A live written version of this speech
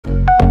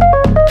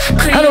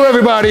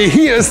everybody,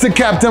 here is the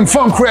captain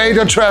from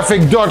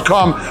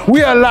CreatorTraffic.com.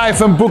 We are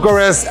live in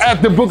Bucharest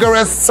at the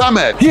Bucharest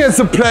Summit. Here's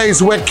a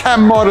place where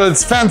cam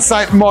models, fan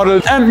site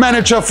models and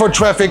manager for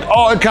traffic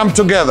all come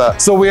together.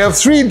 So we have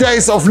 3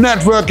 days of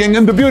networking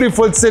in the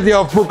beautiful city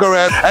of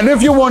Bucharest. And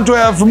if you want to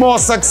have more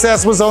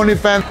success with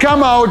OnlyFans,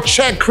 come out,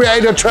 check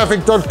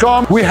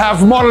CreatorTraffic.com. We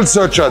have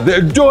ModelSearcher, the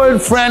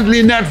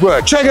adult-friendly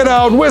network. Check it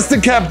out with the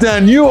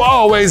captain. You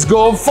always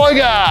go full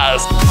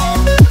gas.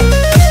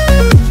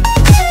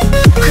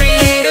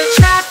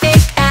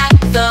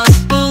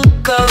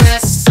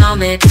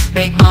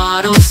 Make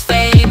models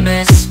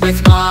famous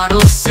with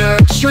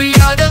ModelSearch. We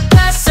are the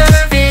best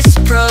service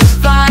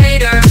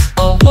provider,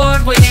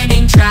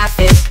 award-winning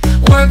traffic,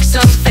 work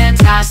so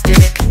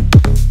fantastic.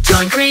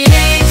 Join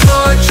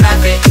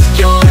CreatorTraffic,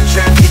 your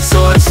traffic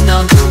source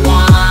 #1.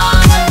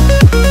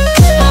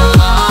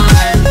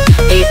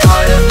 A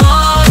part of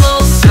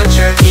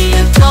ModelSearcher, the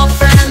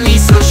adult-friendly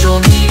social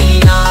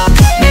media.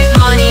 Make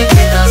money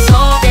with us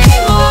all day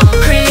long.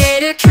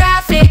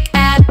 CreatorTraffic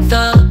at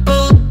the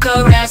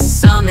Bucharest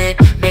Summit.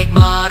 Make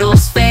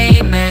models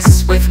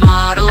famous with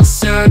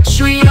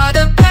ModelSearch. We are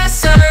the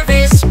best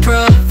service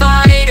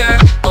provider,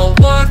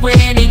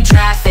 award-winning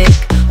traffic,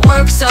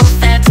 work so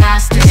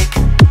fantastic.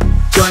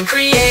 Join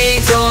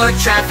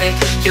CreatorTraffic,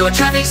 your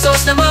traffic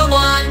source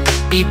 #1.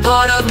 Be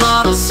part of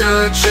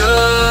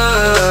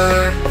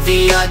ModelSearcher,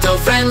 the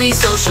adult-friendly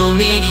social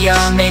media.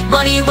 Make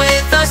money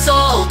with us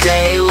all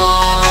day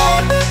long.